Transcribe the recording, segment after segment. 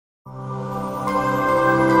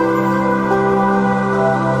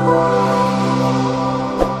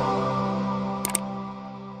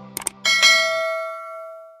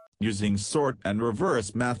using sort and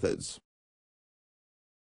reverse methods.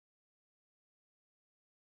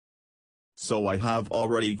 So I have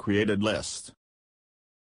already created list.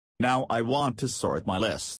 Now I want to sort my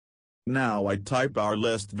list. Now I type our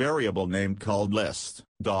list variable name called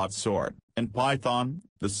list.sort. In Python,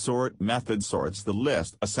 the sort method sorts the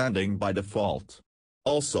list ascending by default.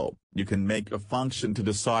 Also, you can make a function to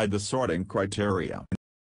decide the sorting criteria.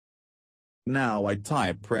 Now I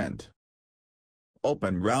type print.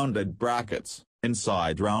 Open rounded brackets,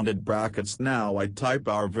 inside rounded brackets now I type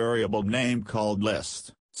our variable name called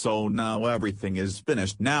list. So now everything is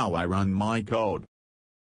finished. Now I run my code.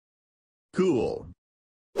 Cool.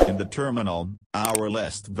 In the terminal, our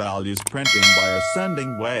list values printing by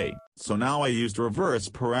ascending way, so now I used reverse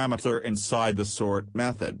parameter inside the sort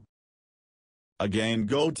method. Again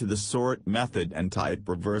go to the sort method and type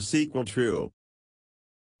reverse equal true.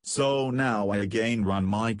 So now I again run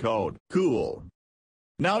my code. Cool.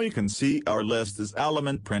 Now you can see our list is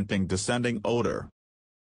element printing descending order.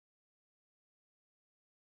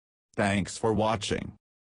 Thanks for watching.